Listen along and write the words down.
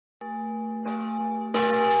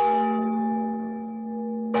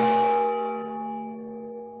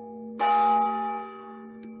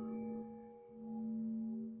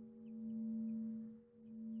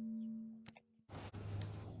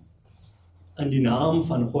In die naam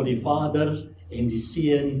van God die Vader en die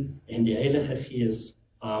Seun en die Heilige Gees.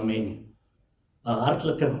 Amen. 'n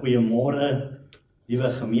Hartlike goeiemôre, liewe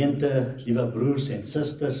gemeente, liewe broers en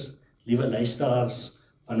susters, liewe luisteraars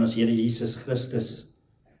van ons Here Jesus Christus.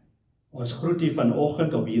 Ons groet u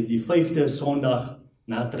vanoggend op hierdie 5de Sondag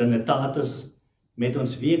na Trinitatis met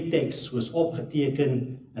ons weekteks soos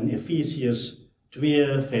opgeteken in Efesiërs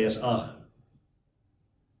 2 vers 8.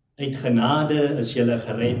 Uit genade is julle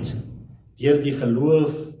gered deur die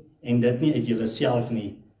geloof en dit nie uit julleself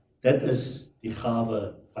nie. Dit is die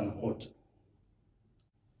gawe van God.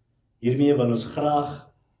 Hiermee wil ons graag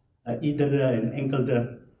iedere en enkelde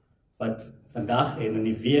wat vandag en in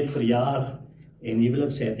die week verjaar en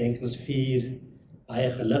huweliksherdenkings vier, baie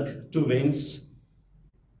geluk toewens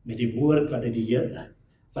met die woord wat uit die Here,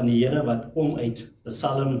 van die Here wat kom uit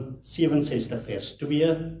Psalm 67 vers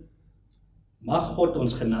 2. Mag God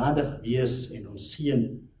ons genadig wees en ons seën.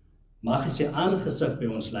 Mag hy sy aangesig by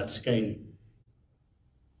ons laat skyn.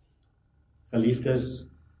 Geliefdes,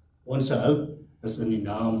 ons hulp is in die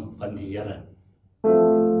naam van die Here.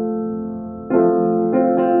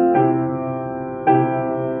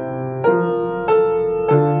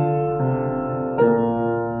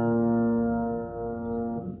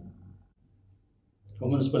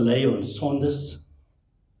 Kom ons bely ons sondes.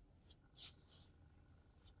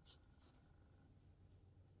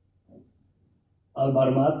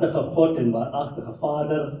 Albarmhartige God en waaragtige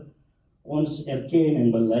Vader, ons erken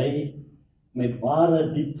en bely met ware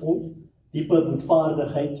diepe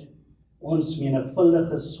boetvaardigheid ons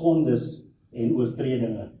menigvuldige sondes en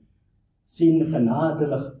oortredinge. Sien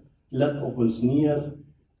genadelik op ons neer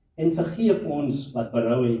en vergeef ons wat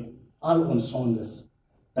berou het al ons sondes,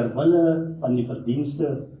 ter wille van die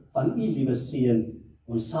verdienste van u liewe Seun,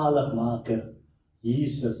 ons Saligmaker,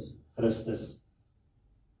 Jesus Christus.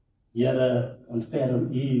 Here, ontferm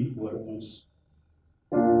u oor ons.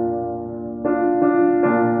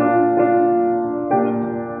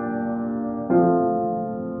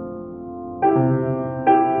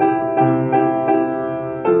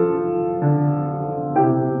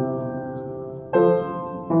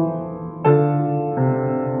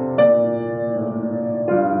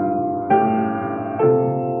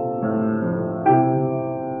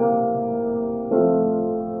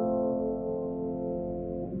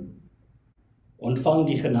 Ontvang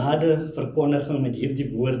die genade verkondiging met hierdie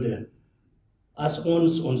woorde. As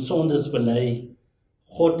ons sondes bely,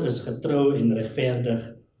 God is getrou en regverdig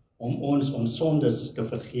om ons sondes te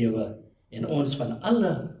vergewe en ons van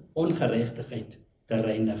alle ongeregtigheid te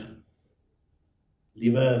reinig.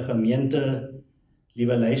 Liewe gemeente,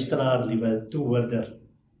 liewe luisteraar, liewe toehoorder,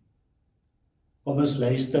 kom ons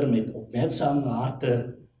luister met opmerksame harte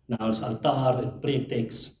na ons altaar en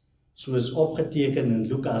preekteks, soos opgeteken in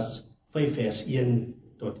Lukas 5 vers 1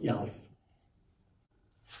 tot 11.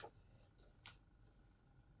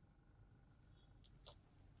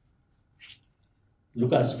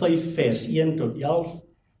 Lukas 5 vers 1 tot 11,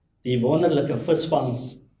 die wonderlike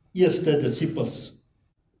visvangs, eerste disippels.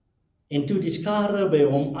 En toe die skare by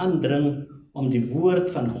hom aandring om die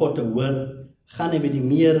woord van God te hoor, gaan hy by die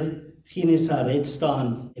meer Genesaret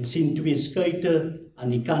staan en sien 2 skuite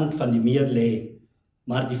aan die kant van die meer lê,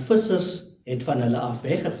 maar die vissers het van hulle af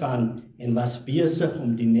weggegaan en was besig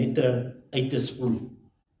om die nette uit te spoel.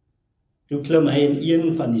 Toe klim hy in een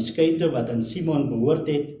van die skuite wat aan Simon behoort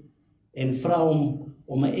het en vra hom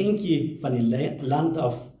om 'n entjie van die land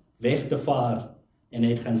af weg te vaar, en hy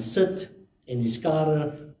het gaan sit en die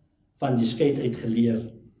skare van die skuit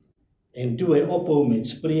uitgeleer. En toe hy ophou met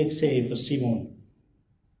spreek, sê hy vir Simon: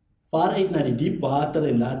 Vaar uit na die diep water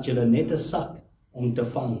en laat julle nette sak om te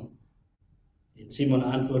vang. En Simon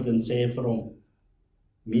antwoord en sê vir hom: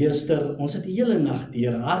 Meester, ons het die hele nag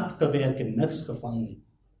deur hard gewerk en niks gevang nie,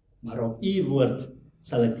 maar op u woord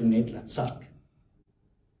sal ek die net laat sak.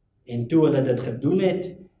 En toe hulle dit gedoen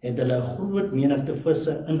het, het hulle 'n groot menigte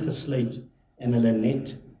visse ingesluit en hulle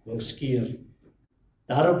net wou skeer.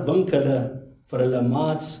 Daarop wink hulle vir hulle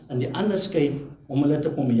maats in die ander skuit om hulle te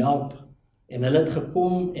kom help, en hulle het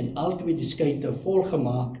gekom en albei die skuite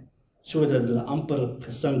volgemaak, sodat hulle amper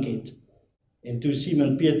gesink het. En toe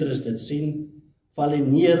Simon Petrus dit sien, val hy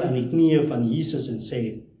neer aan die knieë van Jesus en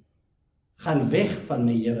sê: Gaan weg van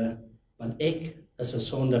my, Here, want ek is 'n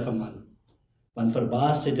sondige man. Want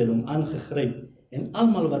verbaasdheid het hom aangegryp en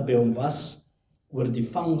almal wat by hom was oor die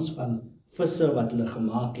vangs van visse wat hulle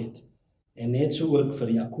gemaak het. En net so ook vir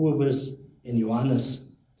Jakobus en Johannes,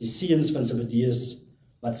 die seuns van Zebedeus,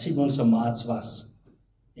 wat Simon se maats was.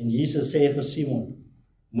 En Jesus sê vir Simon: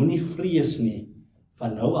 Moenie vrees nie,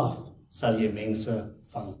 van nou af sal jy mense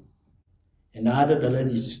vang. En nadat hulle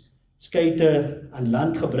die skuite aan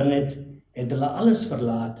land gebring het, het hulle alles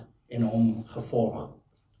verlaat en hom gevolg.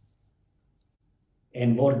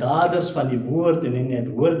 En word daders van die woord en nie net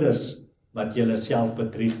hoorders wat julle self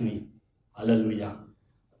bedrieg nie. Halleluja.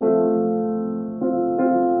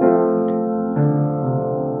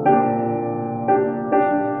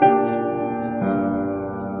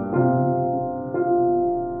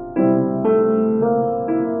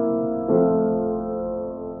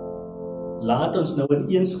 Laat ons nou in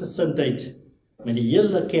eensgesindheid met die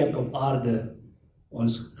hele kerk op aarde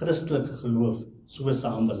ons Christelike geloof so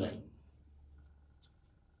saambely.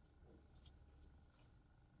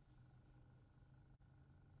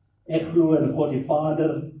 Ek glo in God die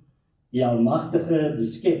Vader, die Almagtige, die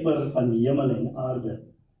Skepper van die hemel en aarde,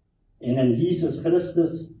 en in Jesus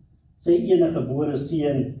Christus, sy enige gebore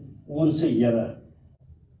Seun, onze Here,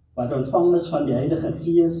 wat ontvang is van die Heilige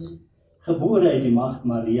Gees, gebore uit die Maagd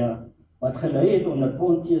Maria, wat gelei het onder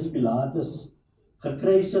Pontius Pilatus,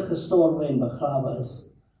 gekruisig, gestorwe en begrawe is,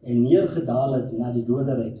 en neergedaal het na die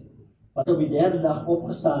doderyk, wat op die derde dag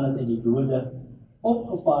opgestaan het uit die dode,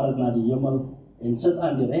 opgevaar het na die hemel, en sit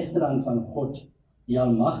aan die regterhand van God, die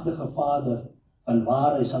Almagtige Vader, van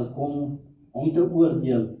waar hy sal kom, om te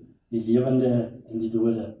oordeel die lewende en die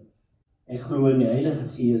dode. Ek glo in die Heilige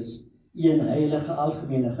Gees, een heilige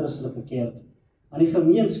algemene Christelike kerk, aan die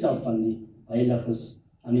gemeenskap van die heiliges,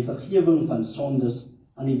 aan die vergewing van sondes,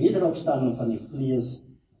 aan die wederopstanding van die vlees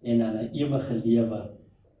en aan 'n ewige lewe.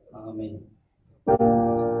 Amen.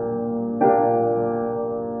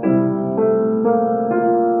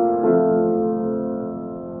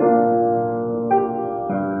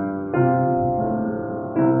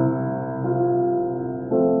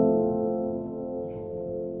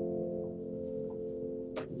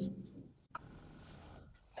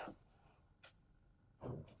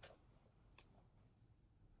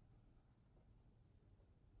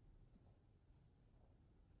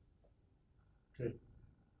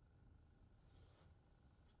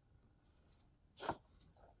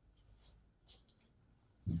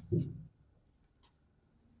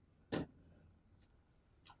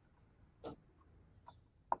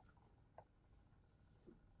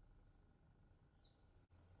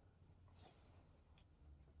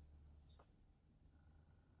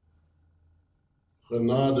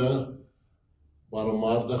 Genade,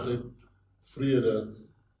 barmhartigheid, vrede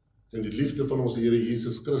en die liefde van ons Here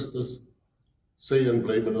Jesus Christus, sy en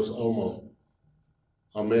bly met ons almal.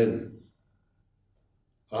 Amen.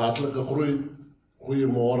 'n Hartlike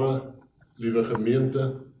goeiemôre, liewe gemeente.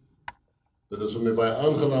 Dit is vir my baie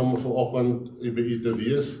aangenaam om vanoggend by u te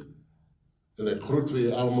wees, en ek groet vir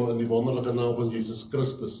u almal in die wonderlike naam van Jesus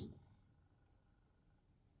Christus.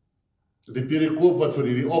 Die perikoop wat vir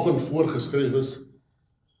hierdie oggend voorgeskryf is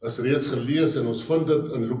reeds gelees en ons vind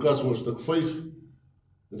dit in Lukas hoofstuk 5.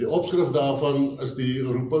 En die opskrif daarvan is die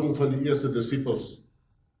roeping van die eerste disippels.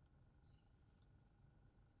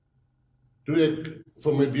 Toe ek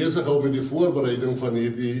vir my besig hou met die voorbereiding van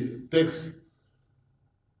hierdie teks,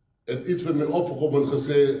 het iets by my opgekom en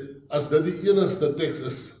gesê, as dit die enigste teks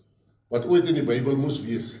is wat ooit in die Bybel moes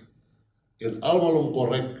wees, en almal hom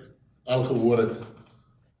korrek al gehoor het,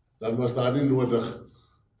 dan was daar nie nodig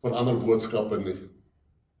vir ander boodskappe nie.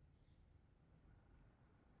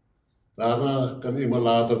 Daarna kan jy maar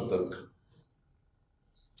later dink.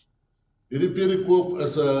 Hierdie perikoop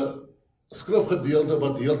is 'n skrifgedeelte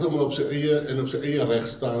wat heeltemal op sy eie en op sy eie reg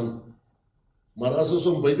staan. Maar as ons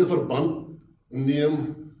hom beide verband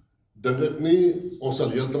neem, dink ek nie ons sal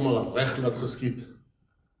heeltemal reg laat geskied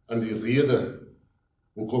aan die rede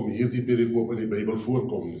hoekom hierdie perikoop in die Bybel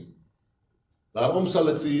voorkom nie. Daarom sal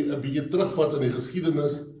ek vir u 'n bietjie terugvat in die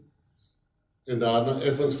geskiedenis en daarna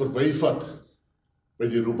effens verbyvat by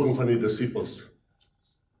die roeping van die disippels.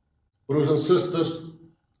 Broers en susters,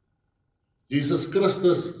 Jesus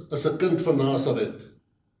Christus is 'n kind van Nasaret.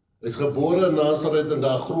 Hy is gebore in Nasaret en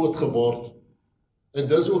daar groot geword. En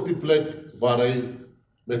dis ook die plek waar hy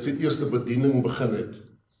met sy eerste bediening begin het.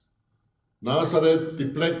 Nasaret, die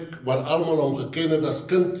plek waar almal hom geken het as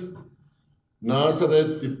kind.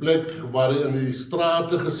 Nasaret, die plek waar hy in die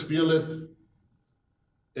strate gespeel het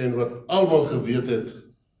en wat almal geweet het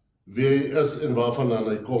wie hy is en waarvandaan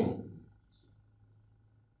hy kom.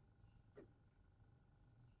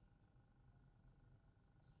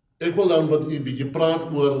 Ek wil dan met u 'n bietjie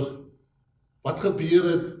praat oor wat gebeur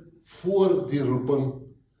het voor die roeping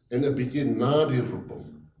en 'n bietjie na die roeping.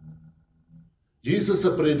 Jesus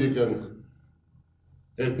se prediking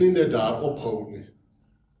het nie net daar opgehou nie.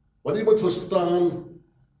 Wat jy moet verstaan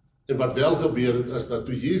en wat wel gebeur het, is dat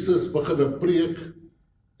toe Jesus begin preek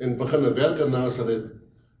en begin werk in Nasaret,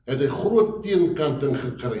 het hy groot teenkanting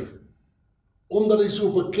gekry, omdat hy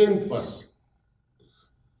so bekend was.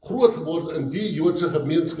 groot geword in die Joodse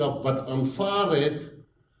gemeenskap wat aanvaar het,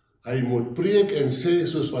 hy moet preek en sê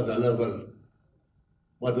soos wat hulle wil.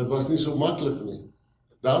 Maar dit was nie so maklik nie.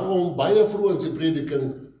 Daarom, baie vroeg in sy prediking,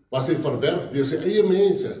 was hy verwerp deur sy eie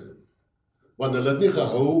mense, want hulle het nie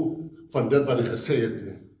gehou van dit wat hy gesê het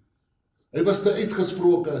nie. Hy was te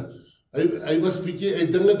uitgesproke, hy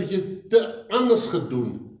het dinge bietjie te anders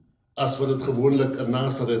gedoen, as wat dit gewoonlik in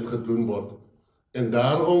Nasaret gedoen word. En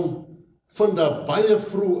daarom vind daar baie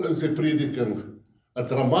vroeg in sy prediking 'n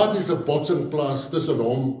dramatiese botsing plaas tussen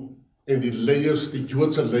hom en die leiers, die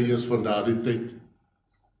Joodse leiers van daardie tyd.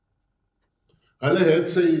 Hulle het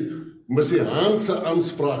sy messiaanse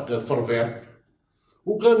aansprake verwerp.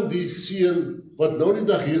 Hoe kan die seun, wat nou die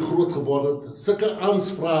dag hier groot geword het, sulke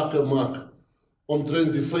aansprake maak,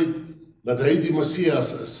 omtrent die feit dat hy die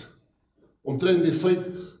Messias is, omtrent die feit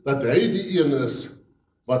dat hy die een is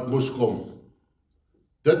wat moes kom.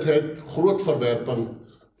 Dit het groot verwerping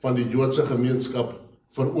van die Joodse gemeenskap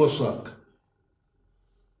veroorsaak.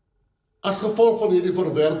 As gevolg van hierdie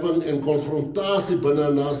verwerping en konfrontasie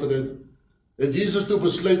binne Nasaret, het Jesus toe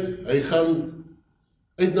besluit, hy gaan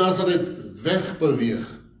uit Nasaret wegbeweeg.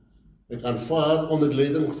 Hy gaan vaar onder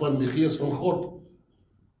leiding van die Gees van God.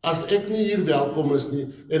 As ek nie hier welkom is nie,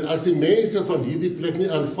 en as die mense van hierdie plek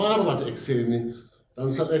nie aanvaar wat ek sê nie,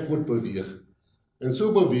 dan sal ek moet beweeg. En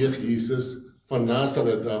so beweeg Jesus van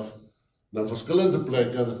Nasaret af na verskillende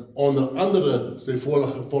plekke, onder andere sy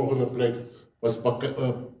volgende plek was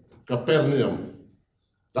Capernaum.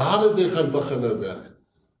 Daar het hy gaan begin werk.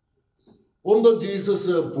 Omdat Jesus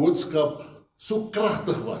se boodskap so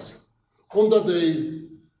kragtig was, omdat hy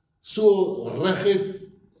so reguit,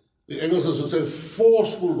 die Engelse sou sê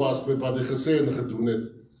forceful was met wat hy gesê en gedoen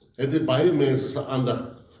het hy baie mense se aandag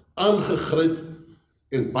aangegryp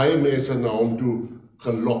en baie mense na hom toe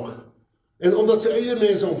gelok. En omdat sy eie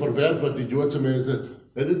mense hom verwerp het, die Joodse mense,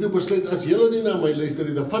 het hy toe besluit, as julle nie na my luister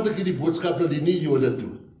nie, dan vat ek die boodskap na die nie-Jode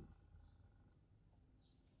toe.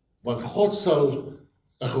 Want God sal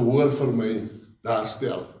 'n gehoor vir my daar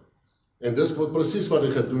stel. En dis presies wat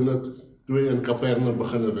hy gedoen het, toe hy in Capernaum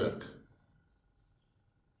begin werk.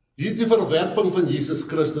 Hierdie verwerping van Jesus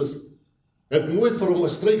Christus het nooit vir hom 'n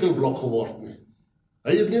struikelblok geword nie.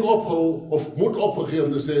 Hy het nie opgehou of moed opgegee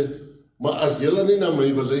om te sê, maar as julle nie na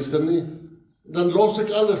my wil luister nie, dan los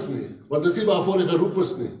ek alles nie, want dis nie waarvoor hy geroep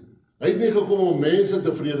is nie. Hy het nie gekom om mense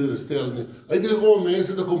tevrede te stel nie. Hy het nie gekom om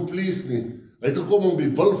mense te kom please nie. Hy het gekom om die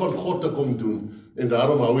wil van God te kom doen, en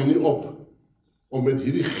daarom hou hy nie op om met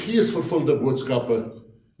hierdie geesvervulde boodskappe,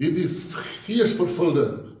 hierdie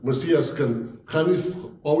geesvervulde Messiaskind,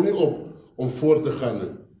 hou nie op om voort te gaan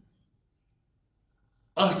nie.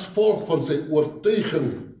 As gevolg van sy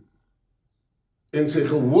oortuiging en sy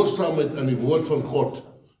gehoorsaamheid aan die woord van God,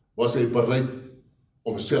 was hy bereid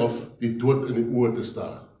om self die dood in die oë te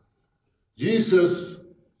staan. Jesus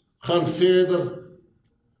gaan verder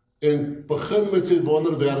en begin met sy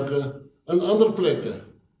wonderwerke in ander plekke.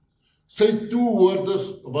 Sy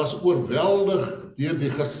toehoorders was oorweldig deur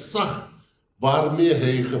die gesag waarmee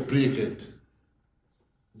hy gepreek het.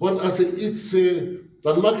 Want as hy iets sê,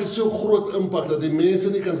 dan maak hy so groot impak dat die mense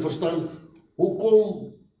nie kan verstaan,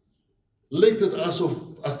 hoekom lyk dit asof,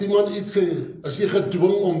 as die man iets sê, as jy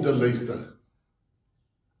gedwing om te luister.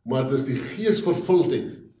 Maar dit is die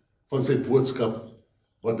geesvervuldheid van sy boodskap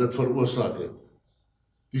wat dit veroorsaak het.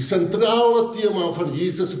 Die sentrale tema van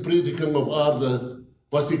Jesus se prediking op aarde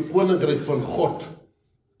was die koninkryk van God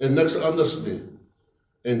en niks anders nie.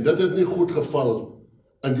 En dit het nie goed geval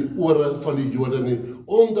in die ore van die Jode nie,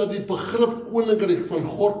 omdat die begrip koninkryk van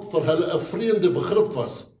God vir hulle 'n vreemde begrip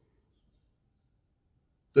was.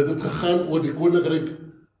 Dit het gegaan oor die koninkryk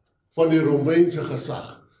van die Romeinse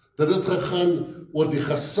gesag. Dit het gegaan oor die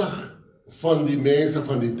gesag van die mense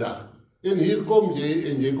van die dag. En hier kom jy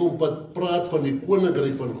en jy kom praat van die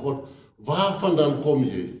koninkryk van God. Waarvandaan kom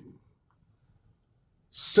jy?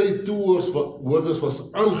 Sy toehoorders was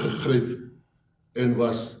aangegryp en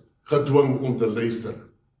was gedwing om te luister.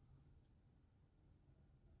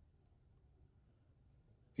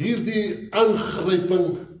 Hierdie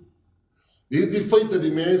aangryping, hierdie feit dat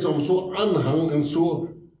die mense hom so aanhang en so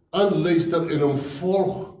aanluister en hom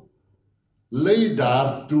volg, lei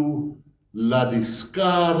daartoe laat die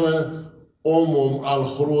skare om hom al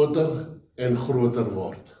groter en groter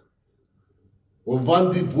word.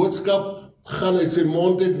 Want die boodskap gaan uit sy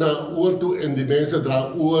mond uit na oor toe en die mense dra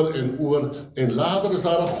oor en later is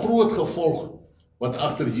daar 'n groot gevolg wat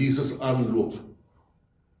agter Jesus aanloop.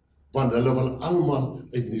 Want hulle wil almal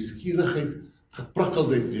uit nuuskierigheid,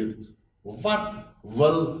 geprikkeldheid weet, wat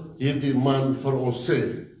wil hierdie man vir ons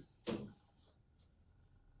sê?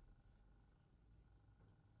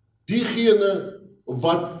 Diegene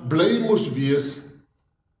wat bly moes wees,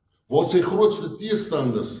 word sy grootste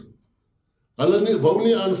teestanders. Hulle wou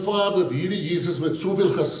nie aanvaar dat hierdie Jesus met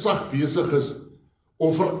soveel gesag besig is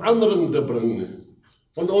om verandering te bring nie.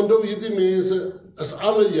 Want onthou, hierdie mense is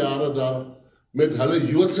alle jare daar met hulle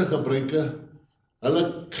Joodse gebruike,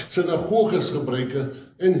 hulle sinagoges gebruike,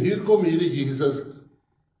 en hier kom hierdie Jesus,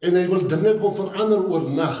 en hy wil dinge kom verander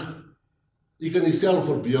oornag. Jy kan jouself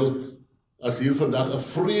verbeel, as hier vandag 'n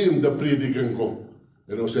vreemde prediking kom,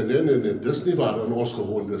 en ons sê, nee, dis nie waar aan ons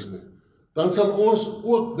gewoon is nie. Dan sal ons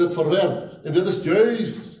ook dit verwerp, en dit is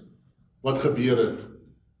juist wat gebeur het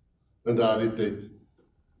in daardie tyd.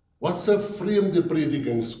 Wat se vreemde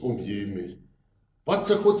predikings kom jy mee? Wat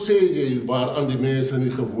se God sê jy waaraan die mense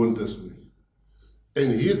nie gewoond is nie?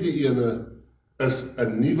 En hierdie ene is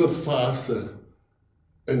 'n nuwe fase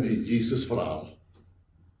in die Jesus verhaal.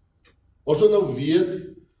 Ons moet nou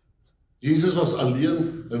weet, Jesus was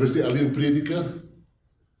alleen, hy was nie alleen prediker.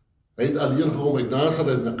 Hy het alleen gekom uit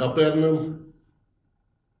Nazareth na Kapernaum.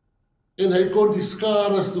 En hy kon die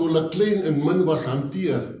skare toe hulle klein en min was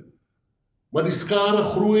hanteer. Maar die skare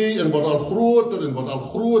groei en word al groter en word al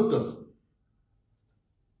groter.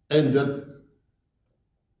 En dit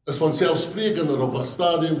is vanselfsprekend dat op 'n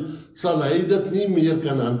stadium sal hy dit nie meer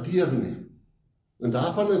kan hanteer nie. En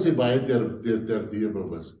daarvan is hy baie terdee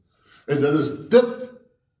bewus. En dit is dit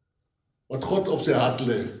wat God op sy hart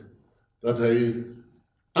lê, dat hy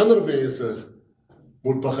ander mense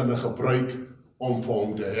moet begin gebruik om vir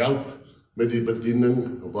hom te help met die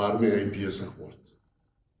bediening waarmee hy besig word.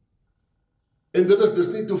 En dit is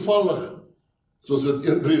dus nie toevallig, soos wat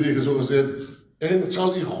een prediker so gesê het, en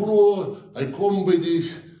sal jy glo, hy kom by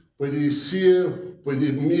die see, by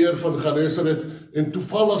die meer van Genesaret, en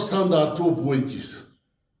toevallig staan daar 2 bootjies.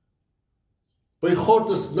 By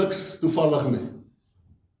God is niks toevallig nie.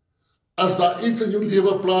 As daar iets in jou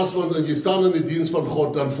lewe plaasvind en jy staan in die diens van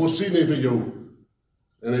God, dan voorsien hy vir jou.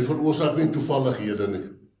 En hy veroorsaak nie toevallighede nie.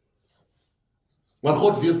 Maar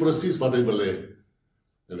God weet presies wat hy wil hê.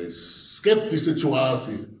 En hy skep die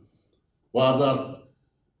situasie waar daar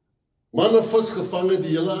manne vis gevang het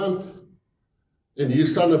die hele aand. En hier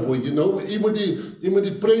staan 'n bootjie. Nou, jy moet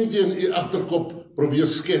die prentjie in die agterkop probeer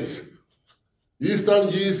skets. Hier staan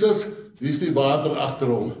Jesus, hier is die water agter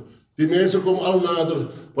hom. Die mense kom al nader,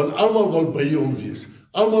 want almal wil by hom wees.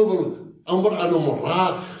 Almal wil amper aan hom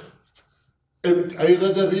raak. En hy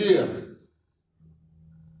redeneer.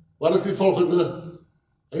 Wat is die volgende?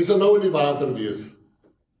 Hy sal nou in die water wees.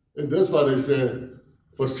 En dis wat hy sê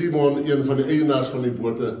vir Simon, een van die eienaars van die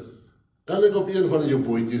bote, kan ek op een van jou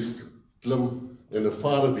bootjies klim en 'n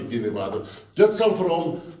vaar 'n bietjie in die water. Dit sal vir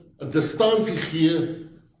hom 'n distansie gee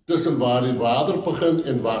tussen waar die water begin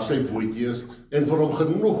en waar sy bootjie is, en vir hom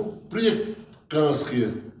genoeg preekkans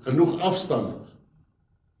gee, genoeg afstand.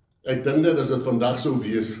 Ek dink dat as dit vandag sou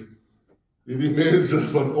wees, die mense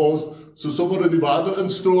van ons so sommer in die water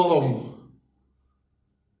instroom.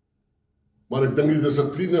 Maar ek dink die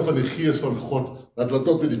dissipline van die Gees van God, dat hulle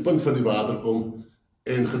tot by die punt van die water kom,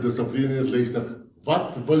 en gedissiplineerd luister,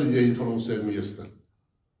 wat wil jy vir ons sê, meester?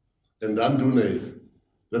 En dan doen hy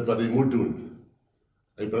dit wat hy moet doen.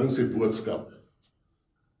 Hy bring sy boodskap.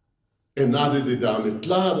 En nadat hy daarmee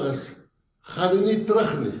klaar is, gaan hy nie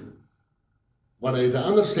terug nie, want hy het 'n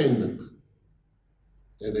ander sending.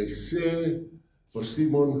 En hy sê vir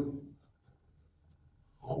Simon,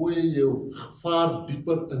 gooi jou, vaar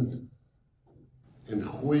dieper in, en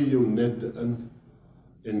gooi jou nette in,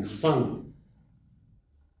 en vang.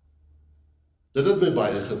 Dit het my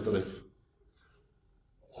baie getref.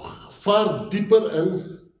 Vaar dieper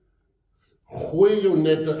in, gooi jou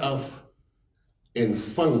nette af, en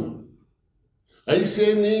vang. Hy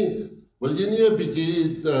sê nie, wil jy nie 'n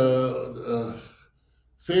bietjie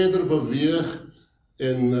verder beweeg,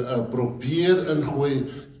 en probeer ingooi,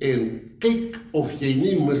 en kyk of jy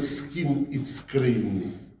nie miskien iets kry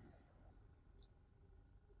nie.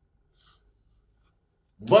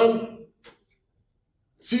 Want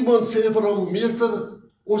Simon sê vir hom, meester,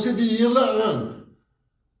 ons het die hele aan,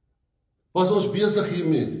 was ons besig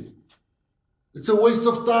hiermee. It's a waste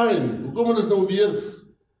of time. Hoe kom ons nou weer?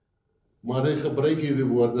 Maar hy gebruik hierdie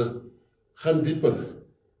woorde, gaan dieper,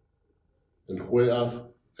 en gooi af,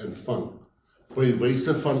 en vang, by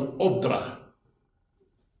wyse van opdrag.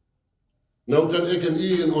 Nou kan ek en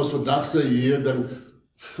u in ons vandagse hier dink,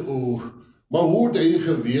 maar hoe het hy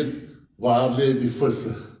geweet, waar lê die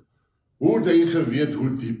visse? Hoe het hy geweet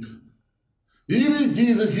hoe diep? Hierdie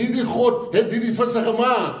Jesus, hierdie God, het hierdie visse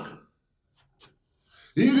gemaak.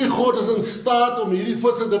 Hierdie God is in staat om hierdie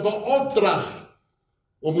visse te beopdrag,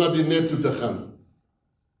 om na die net toe te gaan.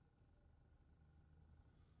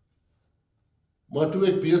 Maar toe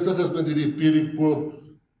ek besig is met hierdie perikoop,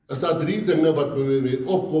 is daar 3 dinge wat by my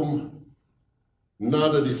opkom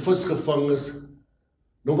nadat die vis gevang is.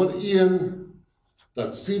 Nommer 1,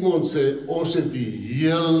 dat Simon sê, ons het die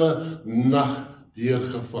hele nag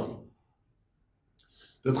deurgevang.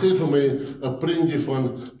 Dit gee vir my 'n prentjie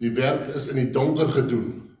van die werk is in die donker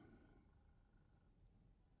gedoen.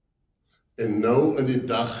 En nou in die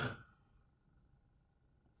dag,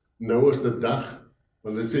 nou is dit dag,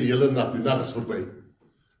 want dit sê hele nag, die nag is verby.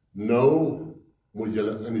 Nou moet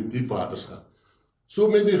julle in die diep waters gaan. So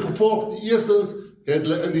met die gevolg, eerstens het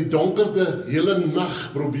hulle in die donkerte hele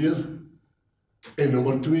nag probeer, en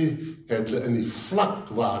nommer 2 het hulle in die vlak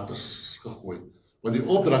waters gegooi. Want die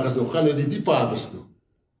opdrag is nou gaan na die diep waters toe.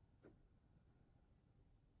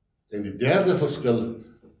 En die derde verskil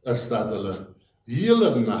is dat hulle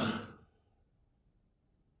hele nag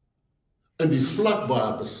in die vlak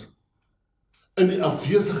waters, in die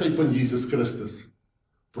afwesigheid van Jesus Christus,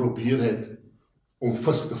 probeer het om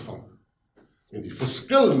vis te vang. En die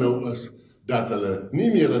verskil nou is, dat hulle nie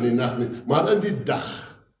meer in die nag nie, maar in die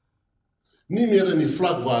dag, nie meer in die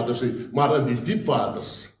vlak waters nie, maar in die diep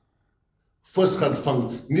waters, vis gaan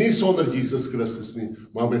vang, nie sonder Jesus Christus nie,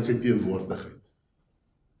 maar met sy teenwoordigheid.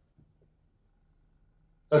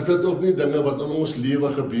 Is dit ook nie dinge wat in ons lewe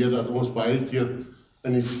gebeur, dat ons baie keer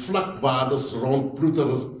in die vlak waters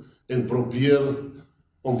rondploeter en probeer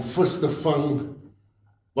om vis te vang,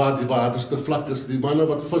 waar die waters te vlak is. Die manne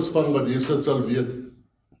wat vis vang, wat hier sit sal weet,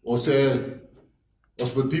 ons sê,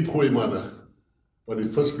 ons moet diep gooi manne, want die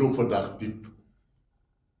vis loop vandag diep.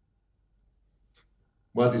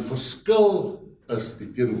 Maar die verskil is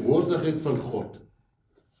die teenwoordigheid van God,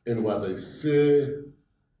 en wat hy sê,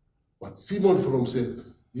 wat Simon vir hom sê,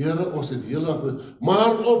 Here, ons het heel lang,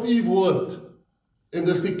 maar op u woord, en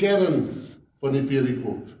dis die kern van die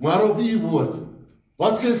perikoop, maar op u woord.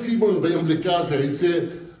 Wat sê Simon by implikasie? Hy sê,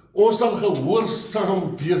 ons sal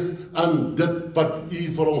gehoorsaam wees aan dit wat u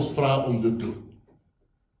vir ons vra om te doen.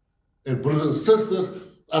 En broers en susters,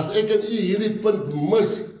 as ek en u hierdie punt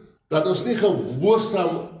mis, dat ons nie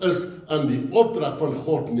gehoorsaam is aan die opdrag van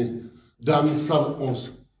God nie, dan sal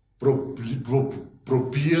ons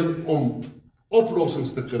probeer om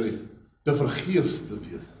oplossings te kry, te vergeefs te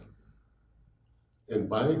wees. En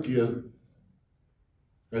baie keer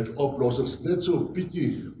het oplossings net so 'n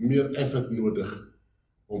bietjie meer effort nodig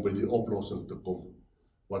om by die oplossing te kom,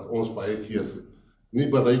 wat ons baie keer nie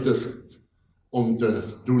bereid is om te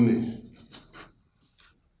doen nie.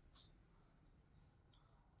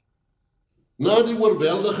 Na die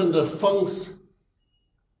oorweldigende vangs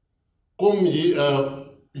kom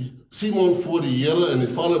Simon voor die Here en hy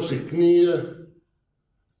val op sy knieë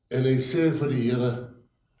en hy sê vir die Here,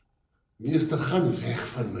 Meester, gaan weg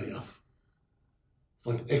van my af,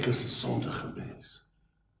 want ek is 'n sondige mens.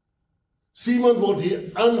 Simon word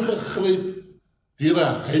hier aangegryp deur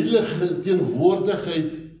 'n heilige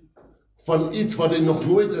teenwoordigheid van iets wat hy nog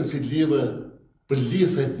nooit in sy lewe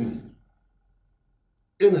beleef het nie.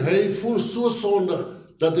 En hy voel so sondig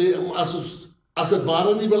dat hy as het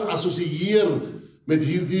ware nie wil assosieer met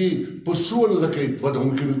hierdie persoonlikheid wat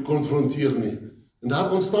hom konfronteer nie. En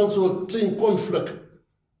daar ontstaan so 'n klein konflik.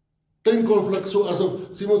 So asof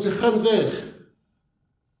Simon sê, gaan weg.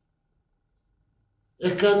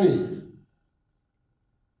 Ek kan nie.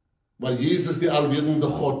 Maar Jesus, die alwetende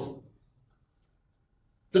God,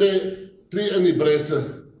 tree in die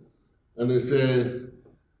bresse en hy sê,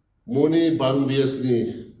 moenie bang wees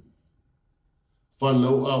nie. Van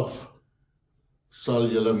nou af sal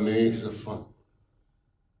julle mense vang.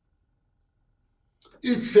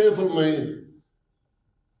 Iets sê vir my,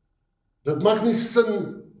 dit maak nie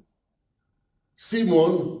sin,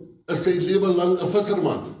 Simon is sy lewe lang 'n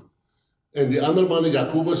visserman. En die ander manne,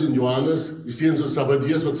 Jakobus en Johannes, die seuns van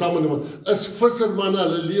Zebedeus wat saam met hom is vissermanne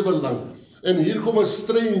hulle lewe lang. En hier kom 'n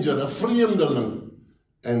stranger, 'n vreemdeling,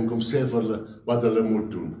 en kom sê vir hulle wat hulle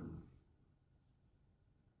moet doen.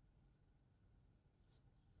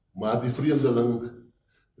 Maar die vreemdeling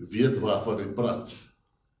weet waarvan hy praat.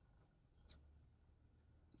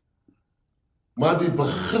 Maar die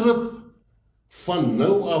begrip van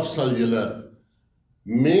nou af sal julle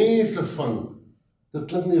mense vang, dit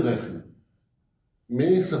klink nie reg nie.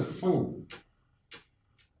 Mense vang.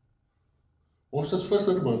 Ons is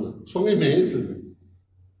vissermanne, ons vang nie mense nie.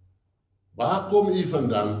 Waar kom u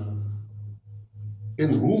vandaan?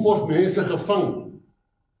 En hoe word mense gevang?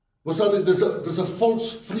 Dit is 'n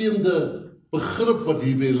volksvreemde begrip wat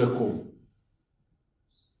hier by hulle kom.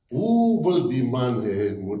 Hoe wil die man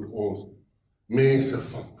hê moet ons mense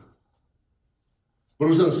vang?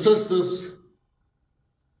 Broers en susters,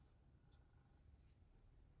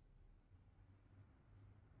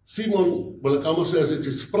 Simon, wil ek allemaal sê, as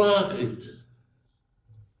hy spraak uit.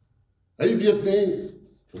 Hy weet nie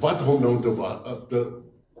wat hom nou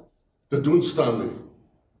te doen staan nie.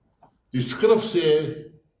 Die skrif sê,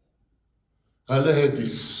 hulle het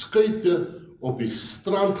die skuite op die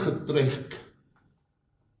strand getrek.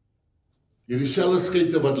 Hierdie selfde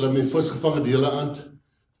skuite wat hulle met vis gevang het die hele aand,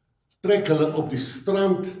 trek hulle op die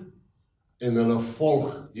strand en hulle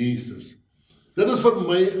volg Jesus. Dit is vir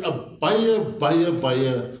my 'n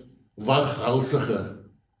baie waghalsige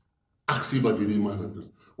aksie wat hierdie manne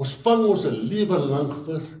doen. Ons vang ons 'n lewe lank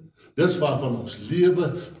vis, dis waarvan ons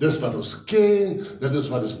lewe, dis wat ons ken, dit is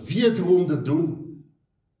wat ons weet hoe om te doen.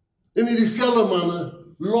 En hierdie selfde manne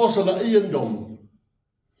los hulle eiendom,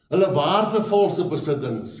 hulle waardevolste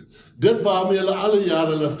besittings, dit waarmee hulle alle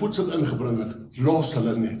jare hulle voedsel ingebring het, los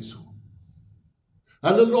hulle net so.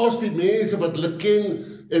 Hulle los die mense wat hulle ken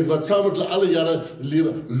en wat saam met hulle alle jare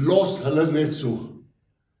lewe, los hulle net so.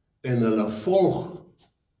 En hulle volg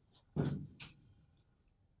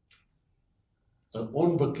 'n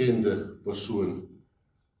onbekende persoon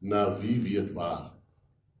na wie weet waar.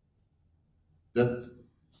 Dit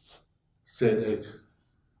sê ek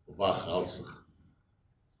waghalsig.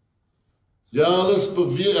 Ja,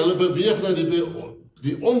 hulle beweeg na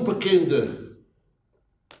die onbekende.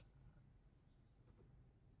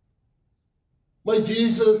 Maar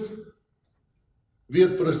Jesus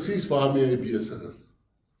weet presies waarmee hy besig is.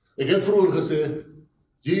 Ek het vroeër gesê,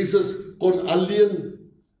 Jesus kon alleen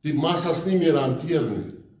die massas nie meer hanteer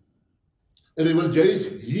nie. En hy wil juist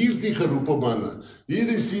hierdie geroepe manne,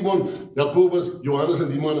 hierdie Simon, Jakobus, Johannes en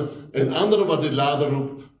die manne, en ander wat dit later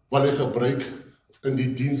roep, wat hy gebruik in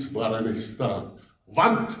die diens waarin hy staan.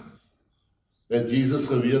 Want, het Jesus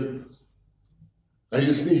geweet, hy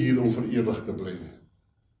is nie hier om vir ewig te bly nie.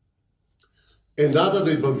 En nadat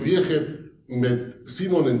hy beweeg het met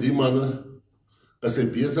Simon en die manne, is hy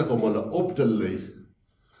besig om hulle op te lei,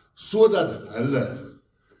 sodat hulle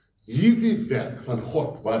hierdie werk van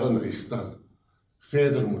God waarin hy staan,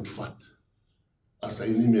 verder moet vat, as hy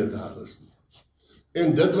nie meer daar is nie.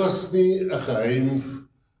 En dit was nie 'n geheim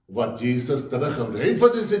wat Jesus terughou. Hy het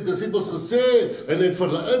wat hy sy disippels gesê, en hy het vir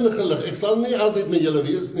hulle ingelig, ek sal nie altyd met julle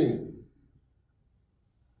wees nie,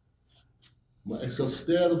 maar ek sal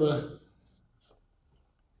sterwe,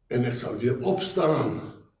 en ek sal weer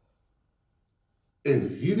opstaan. En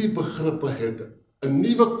hierdie begrippe het 'n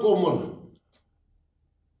nuwe kommer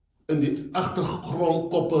in die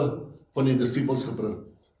agtergrondkoppe van die disippels gebring.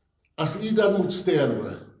 As u dan moet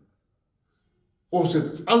sterwe, ons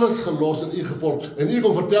het alles gelos en u gevolg, en u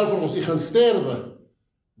kom vertel vir ons, u gaan sterwe,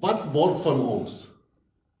 wat word van ons?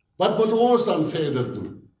 Wat moet ons dan verder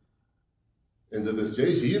doen? En dit is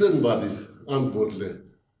juist hierin waar die antwoord lê.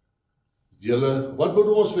 Julle, wat moet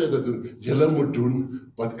ons verder doen? Julle moet doen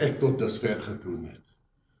wat ek tot dusver gedoen het.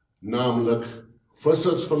 Naamlik,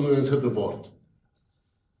 vissers van mense te word.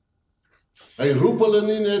 Hy roep hulle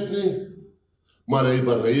nie net nie, maar hy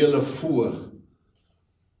berei hulle voor.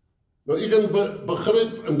 Nou, ek kan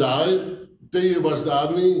begryp, in daai tye was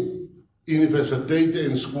daar nie universiteite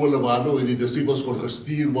en skole waar nou die disippels kon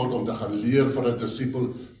gestuur word om te gaan leer vir 'n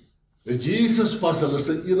disipel. Jesus was hulle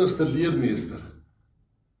se enigste leermeester.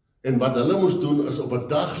 En wat hulle moes doen is op 'n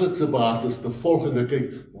daglikse basis te volg en te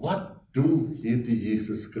kyk, wat doen hierdie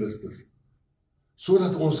Jesus Christus?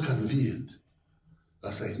 Sodat ons kan weet,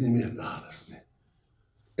 as hy nie meer daar is nie.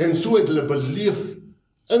 En so het hulle beleef,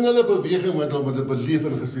 in hulle beweging met hulle beleef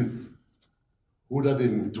en gesien, hoe dat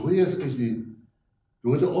die dooies uit die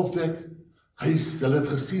dode opwek, hulle het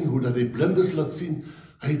gesien hoe dat hy blindes laat sien,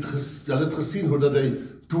 hulle het gesien hoe dat hy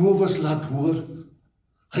dowes laat hoor,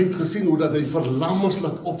 hy het gesien hoe dat hy verlammers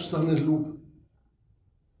laat opstaan en loop.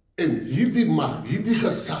 En hierdie mag, hierdie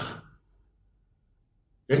gesag,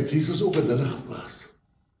 het Jesus ook in hulle geplaas.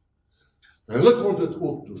 Hulle kon dit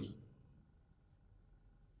ook doen.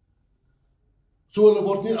 So hulle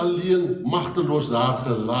word nie alleen magteloos daar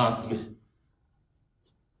gelaat nie.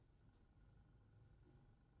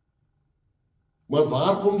 Maar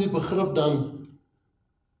waar kom die begrip dan,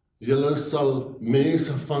 julle sal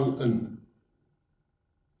mense vang in?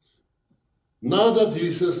 Nadat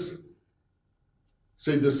Jesus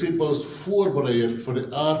sy disippels voorberei het vir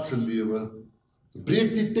die aardse lewe,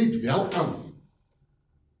 breek die tyd wel aan.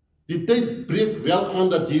 Die tyd breek wel aan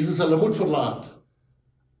dat Jesus hulle moet verlaat.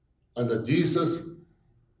 En dat Jesus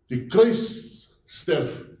die kruis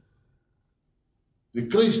sterf. Die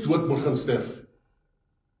kruisdood moet gaan sterf.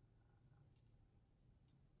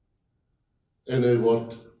 En hy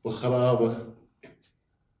word begrawe.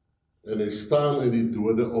 En hy staan uit die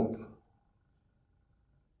dode op.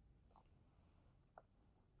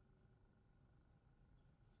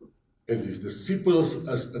 En die disciples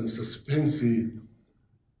is in suspensie.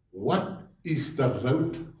 What is the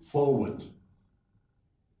road forward?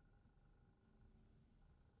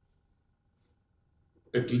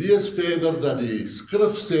 Ek lees verder dat die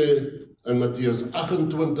skrif sê in Matteus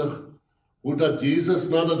 28, hoe dat Jesus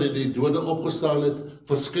nadat hy die dode opgestaan het,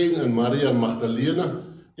 verskyn in Maria en Magdalene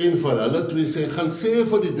en vir hulle twee sê, gaan sê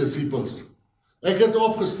vir die disciples, ek het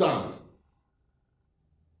opgestaan.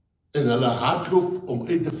 En hulle hardloop om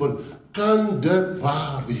uit te vind, kan dit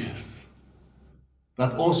waar wees,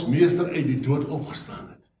 dat ons meester uit die dood opgestaan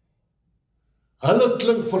het? Hulle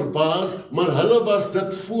klink verbaas, maar hulle was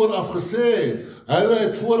dit vooraf gesê. Hulle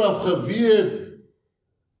het vooraf geweet,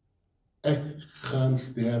 ek gaan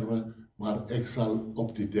sterwe, maar ek sal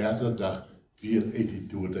op die 3de dag weer uit die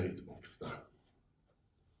doodheid opstaan.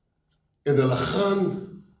 En hulle gaan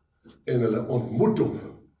en hulle ontmoet hom.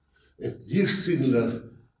 En hier sien hulle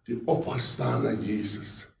die opgestane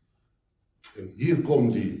Jesus. En hier kom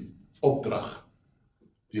die opdrag,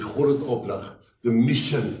 die groot opdrag, the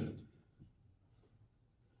mission.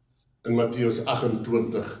 In Matteus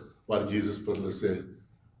 28, waar Jesus vir hulle sê,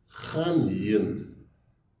 gaan heen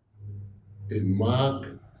en maak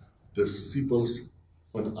disciples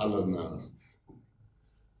van alle nasies.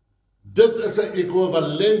 Dit is 'n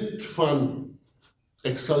ekwivalent van,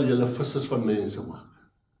 ek sal julle vissers van mense maak.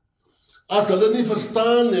 As hulle nie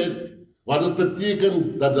verstaan het, wat dit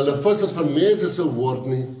beteken, dat hulle vissers van mense sou word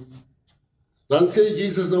nie, dan sê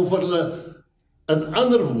Jesus nou vir hulle, in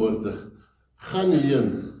ander woorde, gaan heen,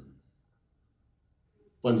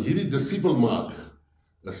 van hierdie disipel maak,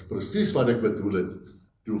 is presies wat ek bedoel het,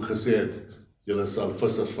 toe gesê het, julle sal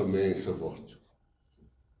vissers van mense word.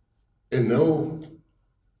 En nou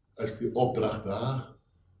is die opdrag daar,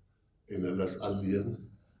 en hulle is alleen,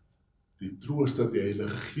 die trooster, die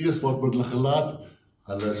Heilige Gees word met hulle gelaat,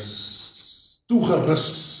 hulle is toegerus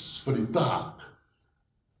vir die taak.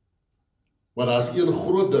 Maar daar is een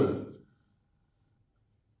groot ding,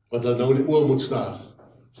 wat hulle nou in die oor moet staan.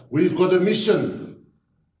 We've got a mission.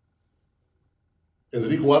 En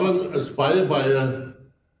Rick Warren is baie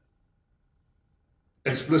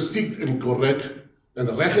eksplisiet en korrek en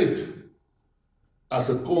reguit as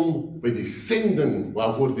dit kom by die sending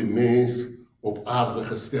waarvoor die mens op aarde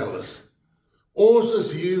gestel is. Ons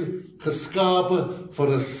is hier geskape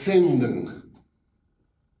vir 'n sending.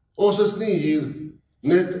 Ons is nie hier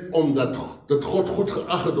net omdat dit God goed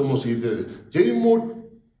geag het om ons hier te hê. Jy moet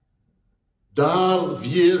daar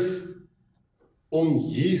wees om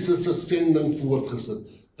Jesus se sending voortgesit.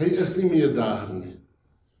 Hy is nie meer daar nie.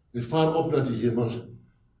 Hy vaar op na die hemel.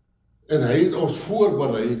 En hy het ons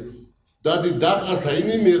voorberei dat die dag as hy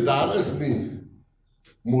nie meer daar is nie,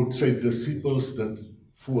 moet sy disciples dit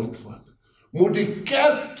voortvat. Moet die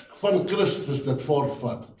kerk van Christus dit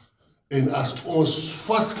voortvat. En as ons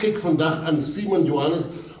vaskyk vandag aan Simon, Johannes,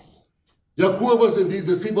 Jakobus en die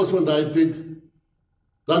disciples van daai tyd,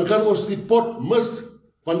 dan kan ons die pot mis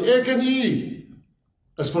van ek en u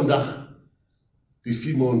is vandag die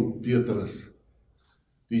Simon Petrus,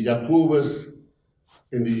 die Jakobus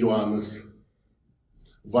en die Johannes,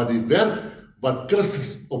 wat die werk wat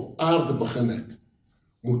Christus op aarde begin het,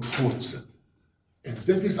 moet voortsit. En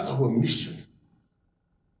dit is our mission.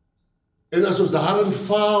 En as ons daarin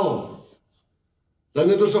faal, dan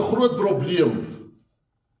het ons 'n groot probleem.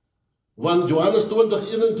 Want Johannes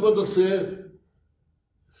 20:21 sê,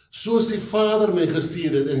 soos die Vader my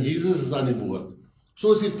gestuur het, en Jesus is aan die woord,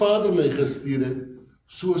 soos die Vader my gestuur het,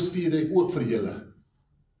 so stuur ek ook vir julle.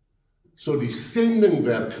 So die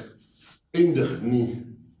sendingwerk eindig nie.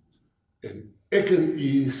 En ek en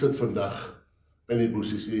u sit vandag in die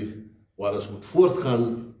posisie waar ons moet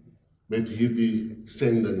voortgaan met hierdie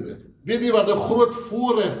sendingwerk. Weet jy wat 'n groot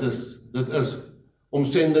voorreg is, dit is om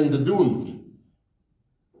sending te doen?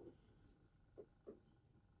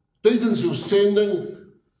 Tydens jou sending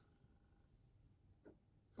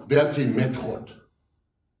werk jy met God.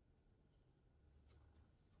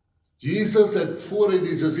 Jesus het voor hy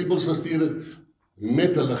die disciples gestuur het,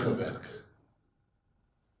 met hulle gewerk.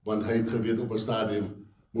 Want hy het geweet op 'n stadium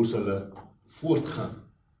moes hulle voortgaan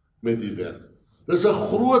met die werk. Dit is 'n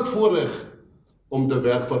groot voorreg om te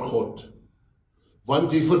werk vir God.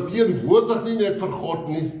 Want jy verteenwoordig nie net vir God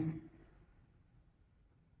nie.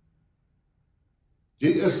 Jy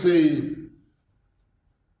is sy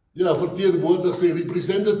verteenwoordig, sy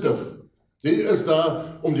representative. Jy is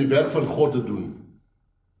daar om die werk van God te doen.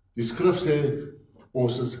 Die skrif sê,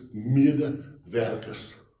 ons is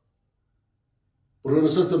medewerkers. Broer en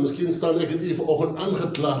suster, miskien staan ek en u vanoggend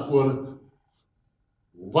aangekla oor,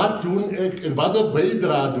 wat doen ek en wat 'n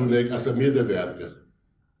bydrae doen ek as 'n medewerker?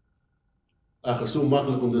 Ag, is so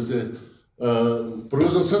maklik om te sê,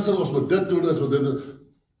 broers en susters, ons moet dit doen, ons moet dit doen.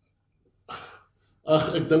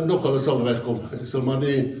 Ag, ek dink nog, hulle sal wegkom. Ek sal maar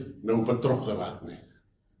nie nou betrokke raak nie.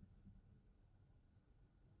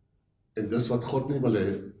 En dis wat God nie wil hê,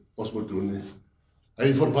 ons moet doen nie.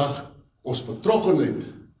 Hy verwag ons betrokkenheid,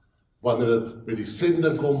 wanneer dit by die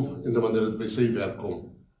sending kom, en wanneer dit by sy werk kom.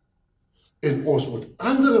 En ons moet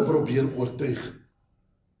ander probeer oortuig.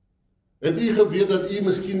 Het u geweet dat u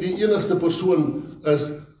miskien die enigste persoon is,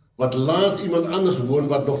 wat laas iemand anders woon,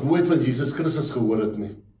 wat nog nooit van Jesus Christus gehoor het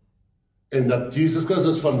nie. En dat Jesus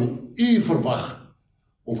Christus van u verwag,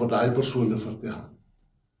 om vir daai persoon te vertel.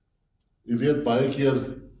 U weet, baie keer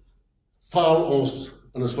faal ons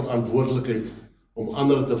in ons verantwoordelikheid, om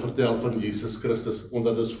ander te vertel van Jesus Christus,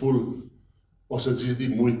 omdat ons voel, ons het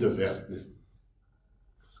die moeite werd nie.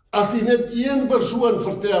 As jy net een persoon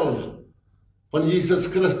vertel, van Jesus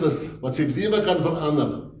Christus, wat sy lewe kan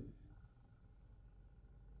verander,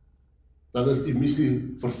 dan is die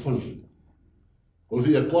missie vervul. Ek wil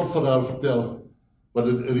vir 'n kort verhaal vertel, wat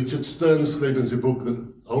Richard Stern skryf in sy boek, The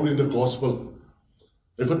Ouderlinge Gospel.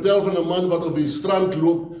 Hy vertel van 'n man wat op die strand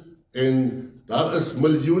loop, en daar is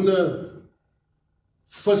miljoene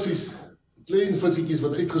vissies, klein vissiekies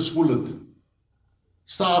wat uitgespoel het,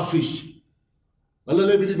 starfish. Hulle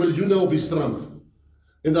lê by die miljoene op die strand.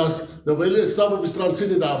 En terwyl hy stap op die strand, sien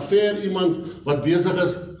hy daar ver iemand wat besig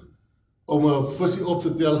is om 'n visie op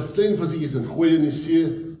te tel, klein visiekies, en gooi in die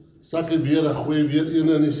see, sak hy weer, en gooi weer een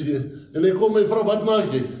in die see, en hy kom, my vrou, wat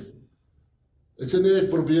maak jy? Ek sê, nee, ek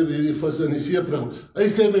probeer hierdie visse in die see terug. Hy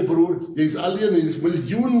sê, my broer, jy is alleen, hier is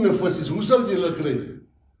miljoene visies, hoe sal jy hulle kry?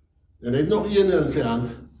 En hy het nog een in sy hand,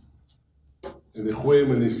 en hy gooi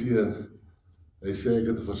hom in die see, en hy sê, ek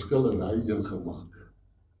het 'n verskil in hy een gemaak.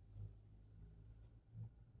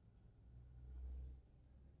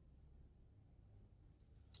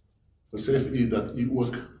 Besef u dat u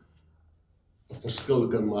ook 'n verskil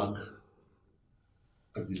kan maak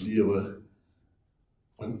in die lewe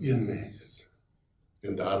van een mens,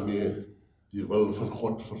 en daarmee die wil van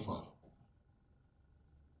God verval.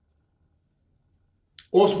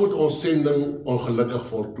 Ons moet ons sending ongelukkig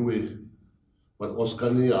voltooi, want ons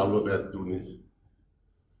kan nie halwe werk doen nie.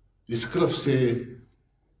 Die skrif sê,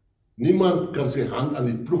 niemand kan sy hand aan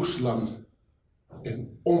die ploeg slaan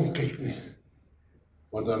en omkyk nie,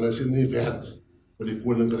 want dan is hy nie werd vir die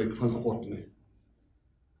koninkryk van God nie.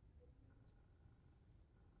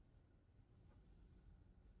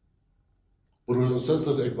 Broers en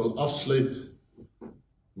susters, ek wil afsluit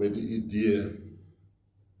met die idee,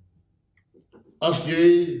 as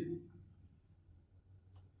jy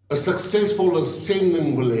 'n suksesvolle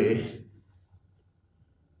sending wil hê,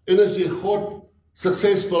 en as jy God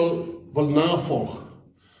suksesvol wil navolg,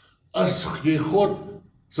 as jy God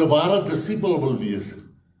se ware disipel wil wees,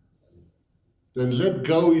 then let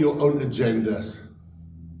go your own agendas,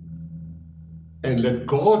 and let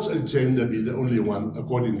God's agenda be the only one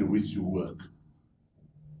according to which you work.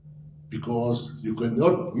 Because you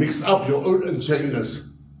cannot mix up your own agendas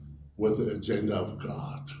with the agenda of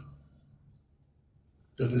God.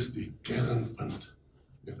 Dit is die kernpunt.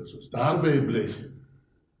 En as ons daarby bly,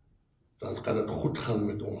 dan kan dit goed gaan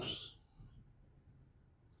met ons.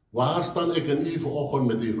 Waar staan ek en u vanoggend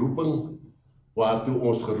met die roeping waartoe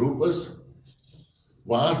ons geroep is?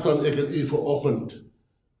 Waar staan ek en u vanoggend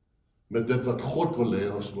met dit wat God wil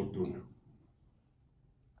hê ons moet doen?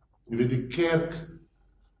 Jy weet, die kerk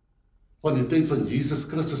van die tyd van Jesus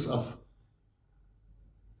Christus af,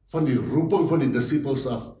 van die roeping van die disippels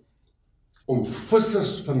af, om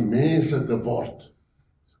vissers van mense te word,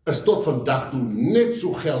 is tot vandag toe net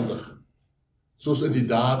so geldig, soos in die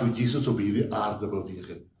dae toe Jesus op hierdie aarde beweeg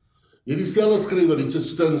het. Hierdie selfe skrywer Richard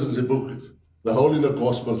Stearns in sy boek, The Ouderlinge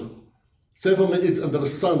Gospel, sê vir my iets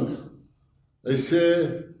interessant. Hy sê,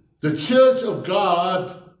 the Church of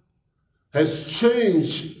God has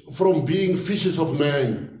changed from being fishers of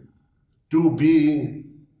men to being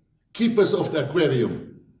keepers of the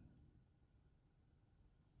aquarium.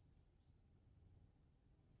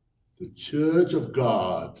 The Church of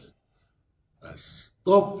God has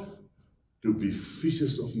stopped to be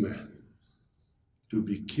fishers of men, to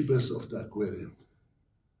be keepers of the aquarium.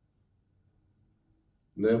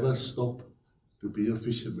 Never stop to be a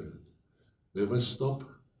fisherman. Never stop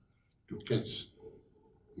to catch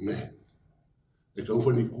men. Ek hou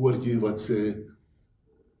van die koortjie wat sê,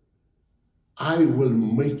 I will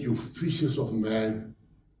make you fishers of men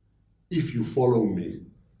if you follow me.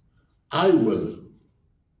 I will,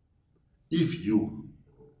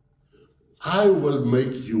 I will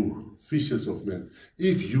make you fishers of men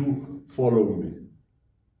if you follow me.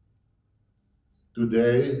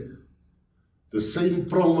 Today, the same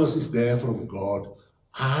promise is there from God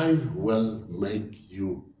I will make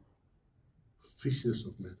you fishers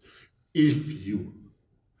of men. If you.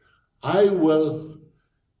 I will,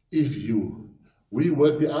 if you. We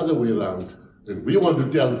work the other way around. And we want to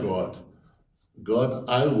tell God, God,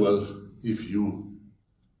 I will, if you.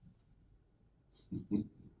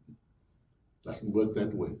 Doesn't work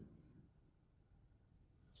that way.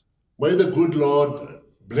 May the good Lord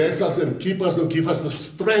bless us and keep us and give us the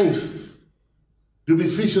strength to be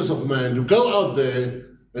fishers of men, to go out there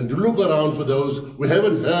and to look around for those who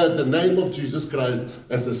haven't heard the name of Jesus Christ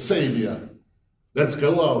as a Savior. Let's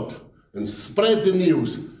go out and spread the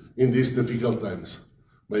news in these difficult times.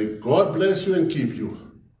 May God bless you and keep you,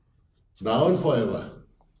 now and forever.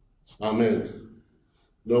 Amen.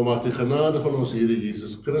 Nou mag die genade van ons Here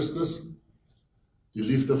Jesus Christus, die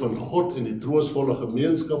liefde van God en die troostvolle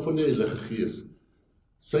gemeenskap van die Heilige Gees,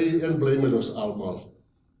 sy en bly met ons almal,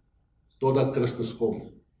 totdat Christus kom.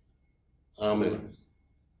 Amen.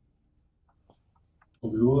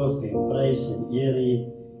 Loof en prys en eer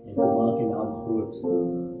en maak die naam groot.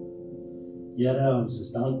 Here, ons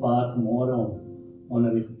is dankbaar vanmôre om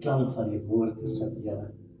onder die klank van die woord te sit,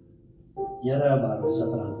 Here. Here, waar ons 'n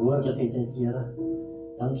verantwoordelikheid het, Here.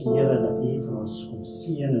 Dankie, Here, dat U vir ons kom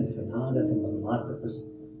seën en genadig en barmhartig is,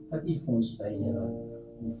 dat U vir ons by, Here,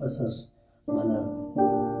 om vissers, manne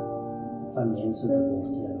van mense te word,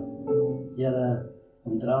 Here. Here,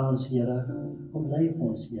 kom dra ons, Here, kom bly vir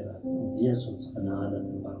ons, Here, kom wees ons genadig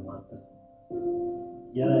en barmhartig.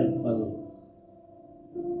 Here, ek wil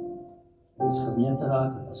ons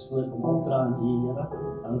gemeenteraad en pastoor kom opdra aan U, Here.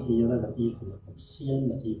 Dankie, Here, dat U vir hulle kom seën,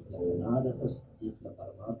 dat U vir hulle genadig is, dat U vir hulle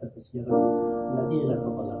barmhartig is, Here, en dat U hulle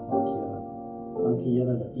gewillig maak, Here. Dankie,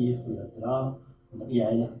 Here, dat U vir hulle dra, en dat U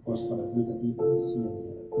heilige kosbare bloed dat U vir hulle seën,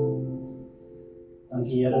 Here.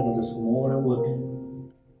 Dankie, Here, dat ons vanmôre ook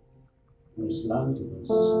ons land en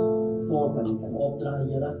ons volk kan opdra,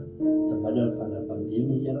 Here, te midde van 'n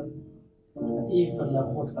pandemie, Here. Dat U vir hulle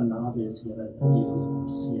God van naby is, Here, dat U vir hulle kom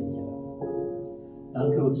seën, Here.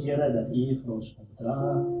 Dankie ook, Here, dat U vir ons kom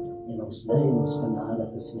dra en ons lei en ons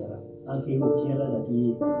genadig is, Here. Dankie ook, Here, dat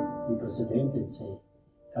U die president en sy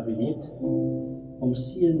kabinet kom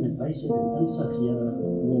seën met wysheid en insig, Here,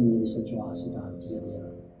 om hierdie situasie te hanteer,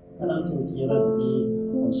 Here. En dankie ook, Here, dat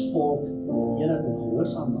U ons volk, Here, kom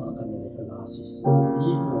gehoorsaam maak aan die regulasies. U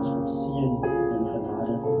vir ons kom seën en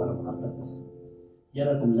genadig en barmhartig is.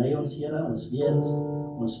 Here, kom lei ons, Here, ons weet,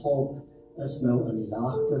 ons volk is nou in die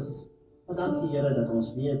laagtes. Maar dankie, Here, dat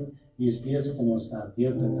ons weet, U is besig om ons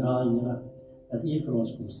daardeur te dra, Here, dat U vir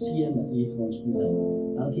ons kom seën, dat U vir ons kom lei.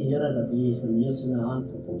 Dankie, Here, dat U genesende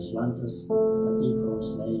hand op ons land is, dat U vir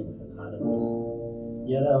ons lei en genadig is.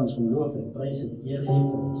 Here, ons kom loof en prys en eer U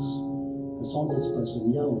vir ons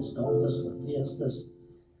gesondheidspersoneel, ons dokters, verpleegsters,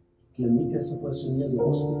 klinieke se personeel, die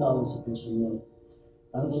hospitale se personeel.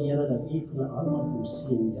 Dankie, Here, dat U vir hulle almal kom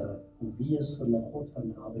seën, Here, en wees vir hulle God van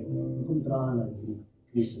naby en kom dra aan hierdie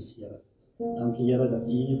krisis, Here. Dankie, Here, dat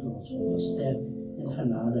U vir ons kom versterk en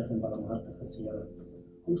genadig en barmhartig is, Here.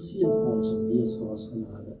 Kom seën vir ons en wees vir ons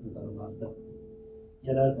genadig en barmhartig.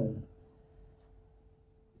 Here,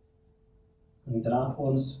 kom dra vir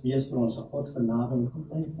ons, wees vir ons 'n God van naby en kom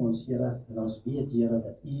bly vir ons, Here, en ons weet, Here,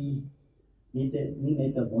 dat U nie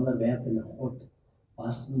net 'n wonderwerkende God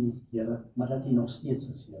was nie, Here, maar dat U nog steeds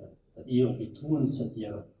is, Here. Dat U op die troon sit,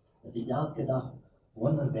 Here. Dat U elke dag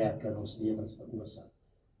wonderwerke in ons lewens veroorsaak.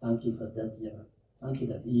 Dankie vir dit, Here. Dankie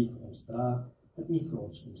dat U vir ons dra, dat U vir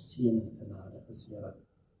ons kom seën en genadig is, Here.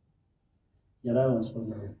 Here, ons wil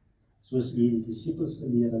nou, soos U die disippels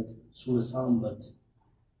geleer het, so saam bid.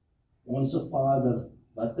 Onse Vader,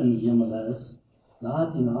 wat in die hemel is,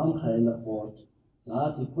 laat U naam geheilig word,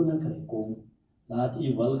 laat U koninkryk kom, laat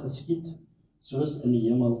U wil geskied, soos in die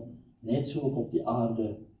hemel, net so ook op die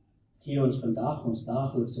aarde. Gee ons vandag ons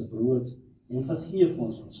daaglikse brood, en vergeef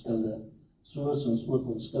ons ons skulde, soos ons ook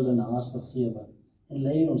ons skuldenaars vergewe, en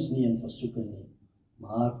lei ons nie in versoeking nie,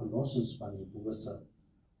 maar verlos ons van die bose.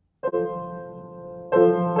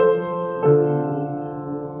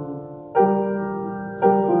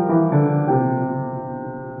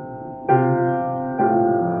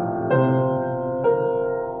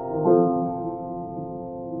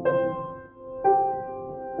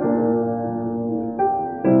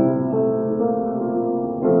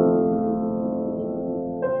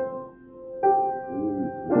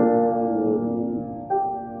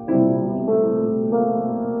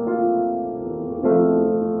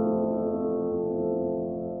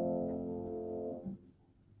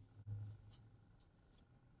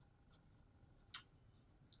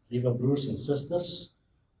 Liewe broers en susters,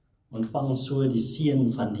 ontvang so die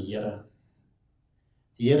seën van die Here.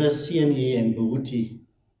 Die Here seën u en behoed u.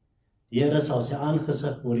 Die Here sal sy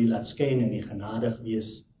aangesig oor u laat skyn en u genadig wees.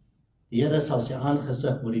 Die Here sal sy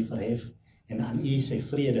aangesig oor u verhef en aan u sy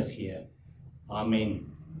vrede gee. Amen.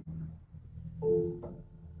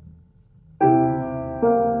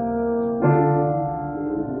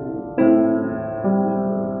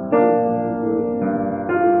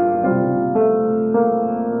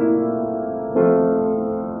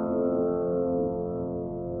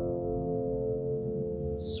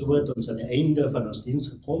 So het ons aan die einde van ons diens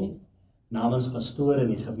gekom. Namens pastoor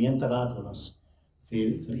en die gemeenteraad wil ons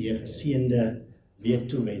vir u geseënde week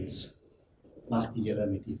toewens. Mag die Here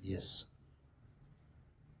met u wees.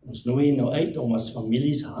 Ons nooi nou uit om as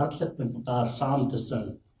families hartlik met mekaar saam te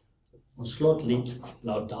sing. Ons slotlied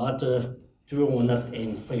Laudate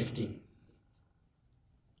 215.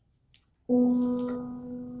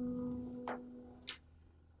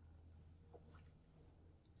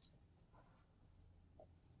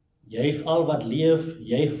 Juig al wat leef,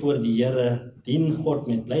 juig voor die Here, dien God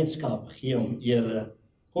met blydskap, gee hom ere,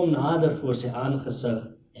 kom nader voor sy aangesig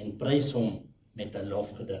en prys hom met 'n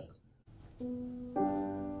lofgedig.